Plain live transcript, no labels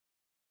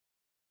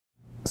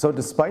So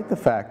despite the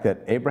fact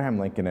that Abraham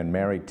Lincoln and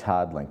Mary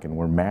Todd Lincoln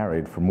were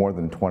married for more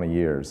than 20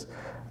 years,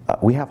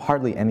 we have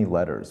hardly any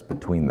letters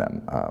between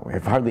them. We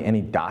have hardly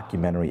any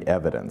documentary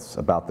evidence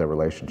about their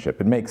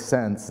relationship. It makes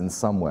sense in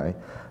some way.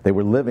 They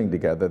were living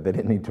together. They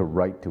didn't need to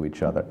write to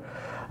each other.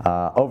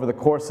 Over the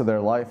course of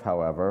their life,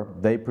 however,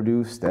 they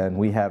produced, and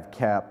we have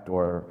kept,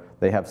 or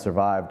they have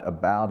survived,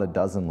 about a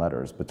dozen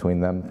letters between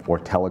them, or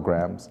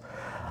telegrams.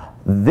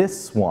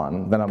 This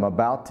one that I'm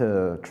about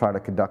to try to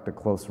conduct a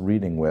close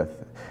reading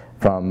with,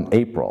 from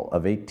April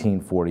of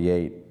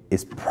 1848,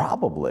 is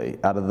probably,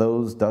 out of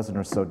those dozen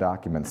or so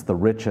documents, the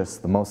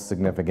richest, the most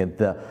significant,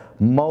 the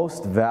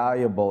most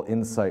valuable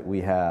insight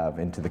we have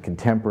into the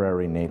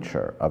contemporary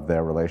nature of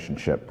their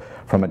relationship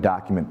from a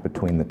document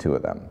between the two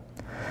of them.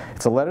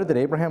 It's a letter that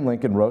Abraham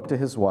Lincoln wrote to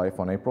his wife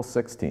on April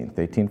 16th,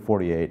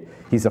 1848.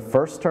 He's a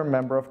first-term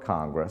member of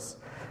Congress,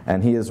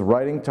 and he is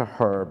writing to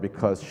her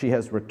because she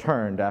has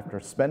returned after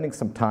spending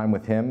some time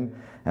with him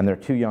and their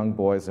two young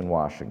boys in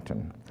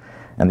Washington.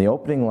 And the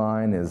opening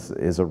line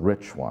is a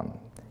rich one.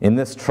 In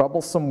this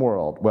troublesome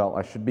world, well,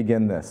 I should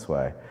begin this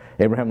way.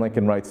 Abraham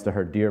Lincoln writes to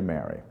her, "Dear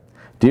Mary,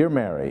 Dear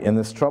Mary, in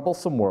this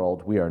troublesome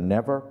world, we are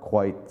never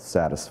quite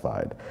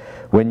satisfied.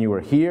 When you were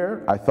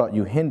here, I thought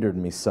you hindered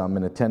me some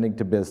in attending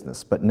to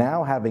business, but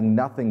now having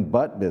nothing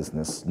but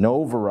business,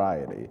 no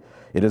variety,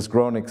 it has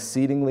grown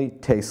exceedingly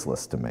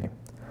tasteless to me."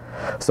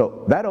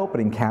 So that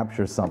opening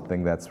captures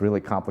something that's really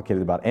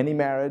complicated about any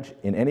marriage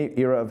in any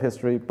era of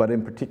history, but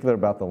in particular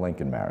about the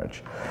Lincoln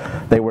marriage.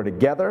 They were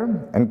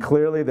together, and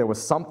clearly there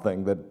was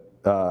something that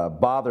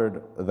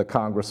bothered the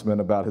congressman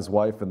about his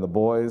wife and the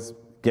boys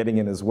getting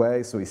in his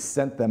way, so he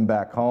sent them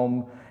back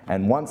home,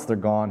 and once they're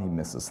gone, he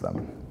misses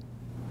them.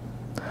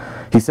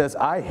 He says,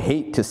 "I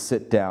hate to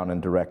sit down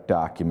and direct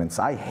documents.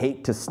 I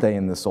hate to stay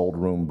in this old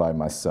room by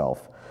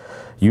myself.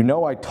 You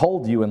know I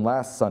told you in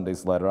last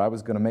Sunday's letter I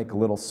was going to make a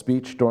little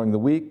speech during the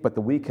week, but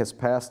the week has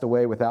passed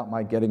away without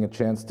my getting a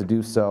chance to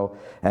do so,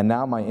 and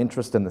now my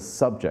interest in the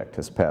subject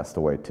has passed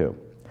away too."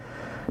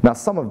 Now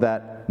some of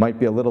that might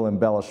be a little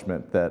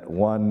embellishment that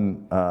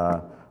one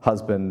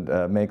husband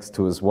makes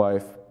to his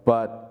wife,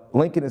 but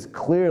Lincoln is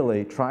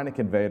clearly trying to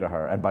convey to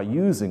her, and by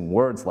using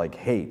words like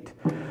hate,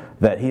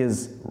 that he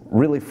is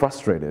really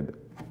frustrated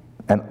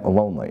and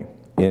lonely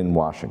in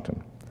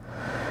Washington.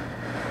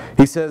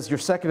 He says, "Your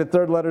second and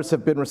third letters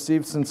have been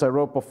received since I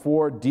wrote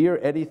before. Dear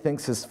Eddie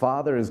thinks his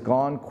father is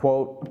gone,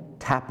 quote,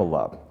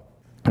 Tapala."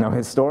 Now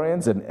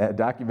historians and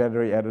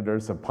documentary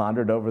editors have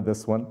pondered over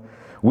this one.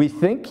 We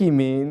think he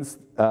means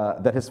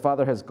that his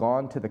father has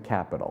gone to the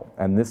Capitol,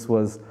 and this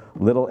was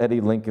little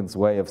Eddie Lincoln's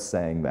way of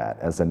saying that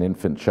as an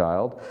infant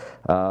child,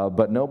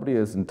 but nobody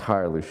is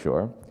entirely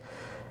sure.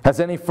 "Has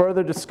any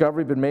further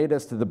discovery been made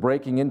as to the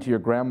breaking into your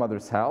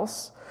grandmother's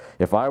house?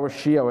 If I were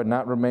she, I would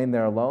not remain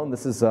there alone."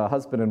 This is a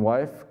husband and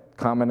wife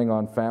commenting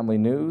on family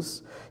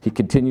news. He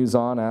continues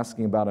on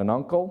asking about an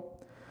uncle.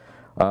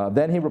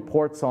 Then he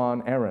reports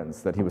on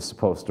errands that he was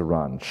supposed to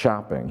run,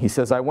 shopping. He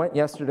says, "I went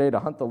yesterday to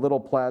hunt the little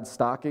plaid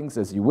stockings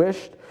as you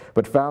wished,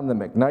 but found that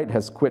McKnight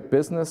has quit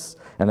business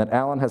and that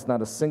Allen has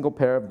not a single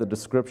pair of the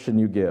description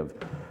you give."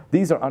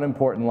 These are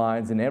unimportant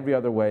lines in every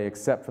other way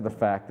except for the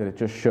fact that it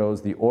just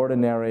shows the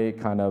ordinary,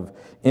 kind of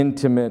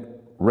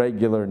intimate,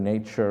 regular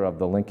nature of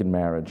the Lincoln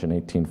marriage in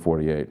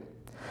 1848.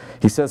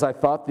 He says, "I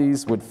thought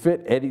these would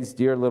fit Eddie's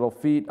dear little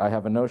feet. I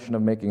have a notion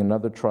of making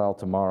another trial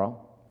tomorrow."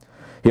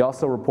 He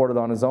also reported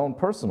on his own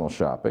personal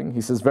shopping.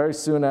 He says, "Very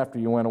soon after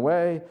you went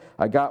away,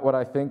 I got what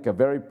I think a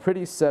very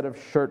pretty set of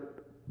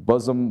shirt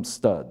bosom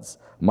studs,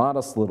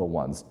 modest little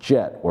ones,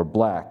 jet or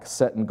black,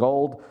 set in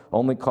gold,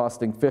 only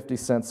costing 50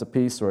 cents a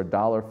piece or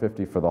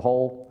 $1.50 for the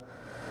whole."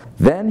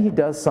 Then he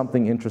does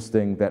something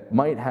interesting that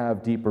might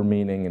have deeper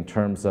meaning in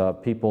terms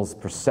of people's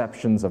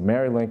perceptions of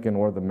Mary Lincoln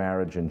or the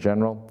marriage in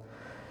general.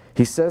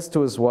 He says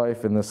to his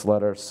wife in this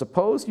letter,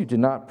 "Suppose you do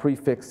not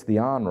prefix the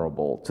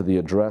honorable to the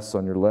address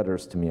on your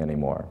letters to me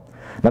anymore."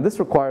 Now this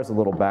requires a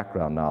little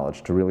background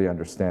knowledge to really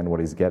understand what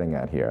he's getting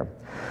at here.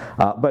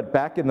 But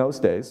back in those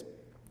days,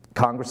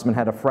 congressmen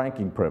had a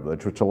franking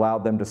privilege which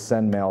allowed them to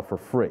send mail for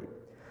free.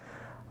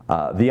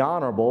 The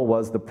honorable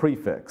was the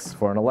prefix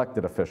for an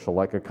elected official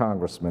like a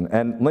congressman,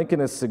 and Lincoln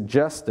is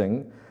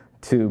suggesting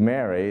to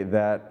Mary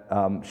that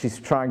she's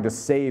trying to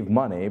save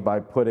money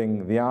by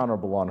putting the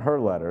honorable on her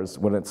letters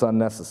when it's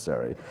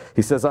unnecessary.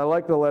 He says, "I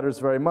like the letters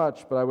very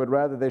much, but I would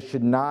rather they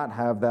should not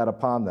have that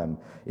upon them.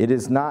 It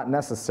is not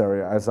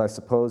necessary, as I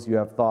suppose you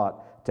have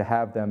thought, to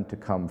have them to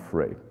come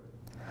free."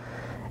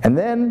 And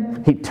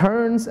then he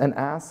turns and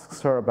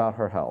asks her about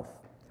her health.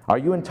 "Are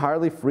you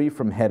entirely free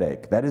from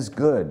headache? That is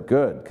good,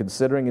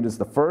 considering it is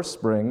the first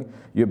spring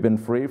you have been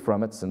free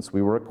from it since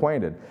we were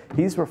acquainted."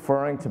 He's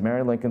referring to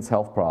Mary Lincoln's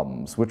health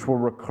problems, which were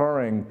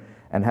recurring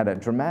and had a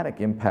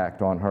dramatic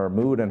impact on her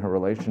mood and her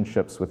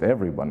relationships with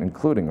everyone,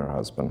 including her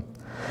husband.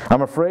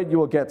 "I'm afraid you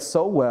will get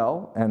so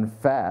well and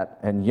fat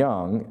and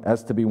young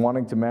as to be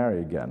wanting to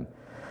marry again."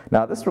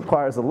 Now, this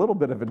requires a little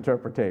bit of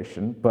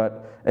interpretation,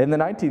 but in the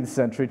 19th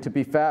century, to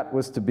be fat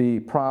was to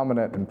be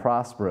prominent and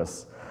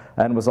prosperous,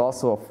 and was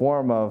also a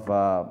form of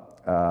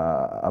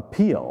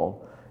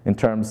appeal in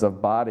terms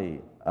of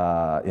body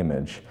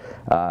image.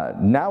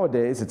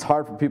 Nowadays, it's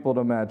hard for people to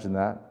imagine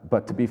that,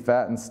 but to be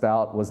fat and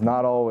stout was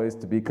not always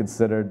to be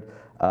considered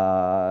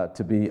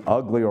to be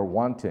ugly or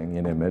wanting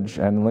in image,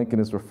 and Lincoln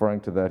is referring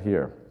to that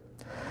here.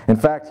 In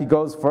fact, he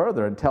goes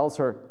further and tells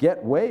her,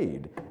 "Get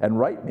weighed and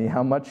write me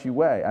how much you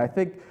weigh." I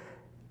think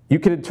you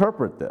can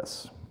interpret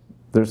this.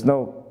 There's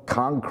no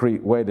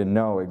concrete way to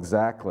know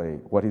exactly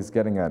what he's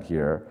getting at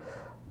here,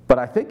 but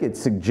I think it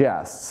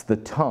suggests, the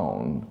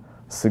tone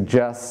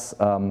suggests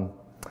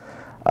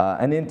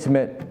an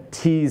intimate,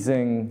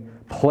 teasing,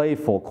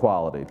 playful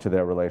quality to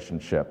their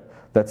relationship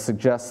that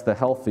suggests the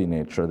healthy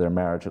nature of their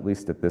marriage, at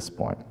least at this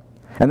point.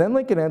 And then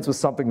Lincoln ends with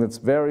something that's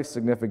very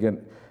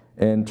significant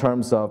in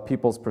terms of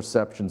people's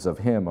perceptions of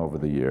him over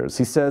the years.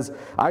 He says,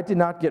 "I did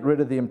not get rid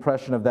of the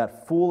impression of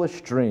that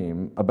foolish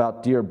dream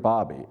about dear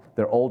Bobby,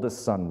 their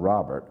oldest son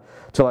Robert,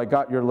 till I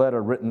got your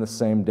letter written the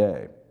same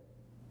day."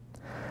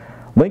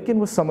 Lincoln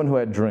was someone who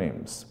had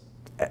dreams,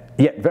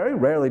 yet very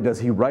rarely does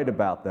he write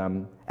about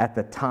them at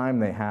the time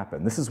they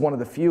happen. This is one of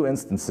the few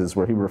instances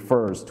where he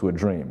refers to a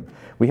dream.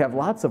 We have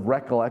lots of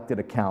recollected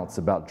accounts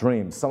about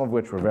dreams, some of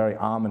which were very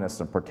ominous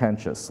and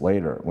portentous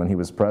later when he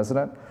was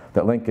president,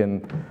 that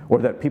Lincoln, or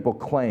that people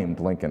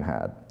claimed Lincoln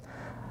had.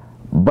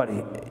 But,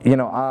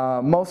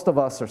 most of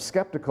us are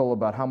skeptical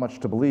about how much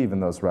to believe in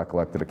those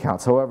recollected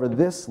accounts. However,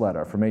 this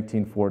letter from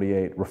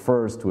 1848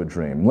 refers to a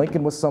dream.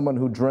 Lincoln was someone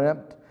who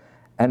dreamt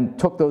and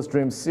took those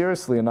dreams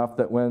seriously enough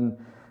that when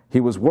he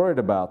was worried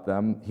about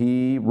them,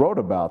 he wrote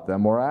about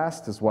them or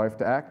asked his wife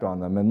to act on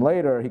them. And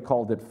later, he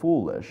called it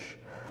foolish.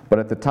 But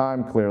at the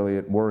time, clearly,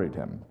 it worried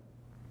him.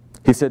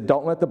 He said,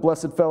 "Don't let the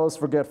blessed fellows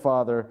forget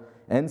father,"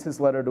 ends his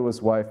letter to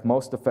his wife,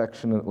 "Most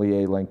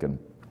affectionately, A. Lincoln."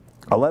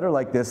 A letter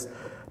like this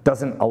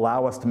doesn't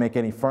allow us to make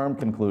any firm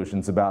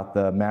conclusions about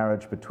the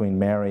marriage between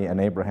Mary and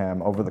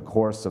Abraham over the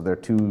course of their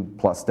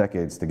 2+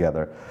 decades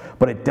together,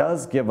 but it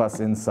does give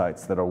us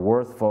insights that are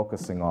worth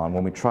focusing on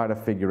when we try to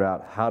figure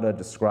out how to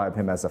describe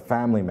him as a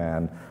family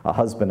man, a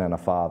husband and a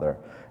father.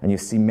 And you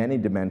see many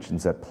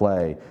dimensions at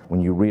play when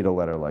you read a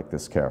letter like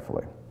this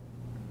carefully.